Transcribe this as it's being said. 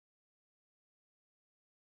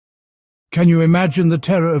Can you imagine the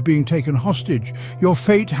terror of being taken hostage, your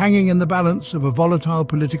fate hanging in the balance of a volatile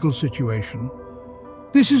political situation?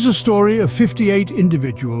 This is a story of 58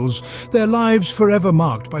 individuals, their lives forever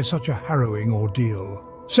marked by such a harrowing ordeal.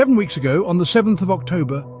 7 weeks ago, on the 7th of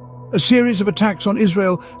October, a series of attacks on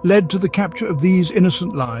Israel led to the capture of these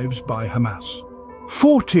innocent lives by Hamas.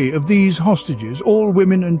 40 of these hostages, all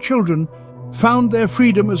women and children, found their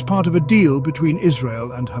freedom as part of a deal between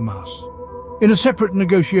Israel and Hamas. In a separate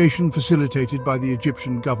negotiation facilitated by the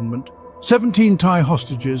Egyptian government, 17 Thai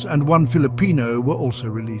hostages and 1 Filipino were also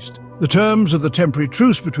released. The terms of the temporary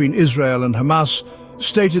truce between Israel and Hamas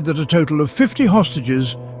stated that a total of 50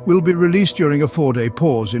 hostages will be released during a 4-day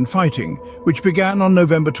pause in fighting, which began on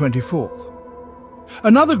November 24th.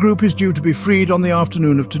 Another group is due to be freed on the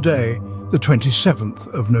afternoon of today, the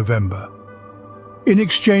 27th of November. In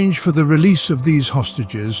exchange for the release of these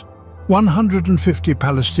hostages, 150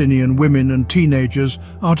 Palestinian women and teenagers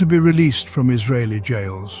are to be released from Israeli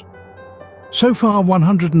jails. So far,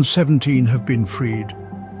 117 have been freed.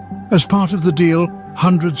 As part of the deal,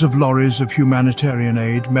 hundreds of lorries of humanitarian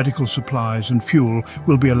aid, medical supplies and fuel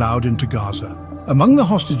will be allowed into Gaza. Among the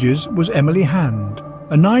hostages was Emily Hand,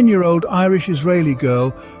 a 9-year-old Irish-Israeli girl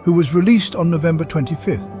who was released on November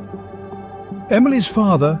 25th. Emily's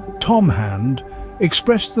father, Tom Hand,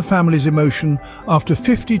 expressed the family's emotion after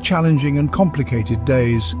 50 challenging and complicated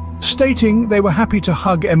days, stating they were happy to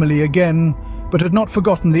hug Emily again, but had not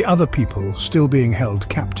forgotten the other people still being held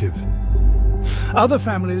captive. Other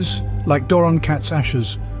families, like Doron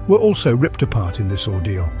Katz-Asher's, were also ripped apart in this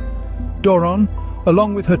ordeal. Doron,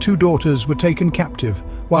 along with her 2 daughters, were taken captive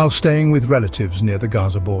while staying with relatives near the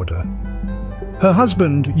Gaza border. Her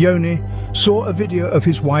husband, Yoni, saw a video of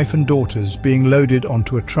his wife and daughters being loaded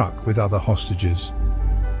onto a truck with other hostages.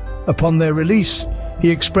 Upon their release, he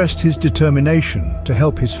expressed his determination to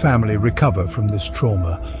help his family recover from this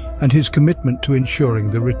trauma and his commitment to ensuring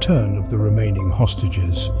the return of the remaining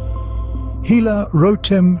hostages. Hila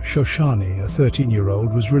Rotem Shoshani, a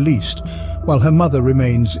 13-year-old, was released while her mother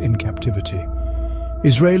remains in captivity.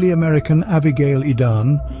 Israeli-American Abigail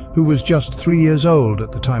Idan, who was just 3 years old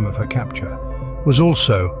at the time of her capture, was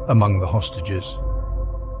also among the hostages.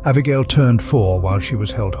 Abigail turned 4 while she was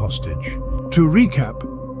held hostage. To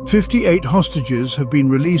recap, 58 hostages have been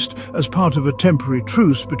released as part of a temporary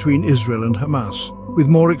truce between Israel and Hamas, with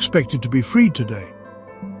more expected to be freed today.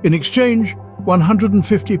 In exchange,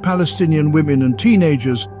 150 Palestinian women and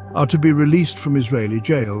teenagers are to be released from Israeli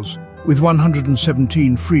jails, with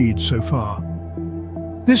 117 freed so far.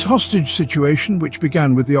 This hostage situation, which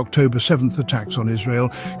began with the October 7th attacks on Israel,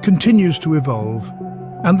 continues to evolve,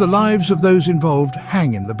 and the lives of those involved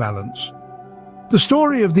hang in the balance. The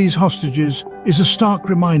story of these hostages is a stark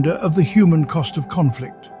reminder of the human cost of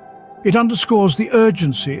conflict. It underscores the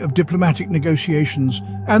urgency of diplomatic negotiations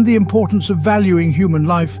and the importance of valuing human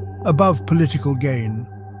life above political gain.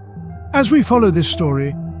 As we follow this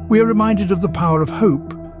story, we are reminded of the power of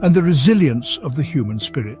hope and the resilience of the human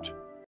spirit.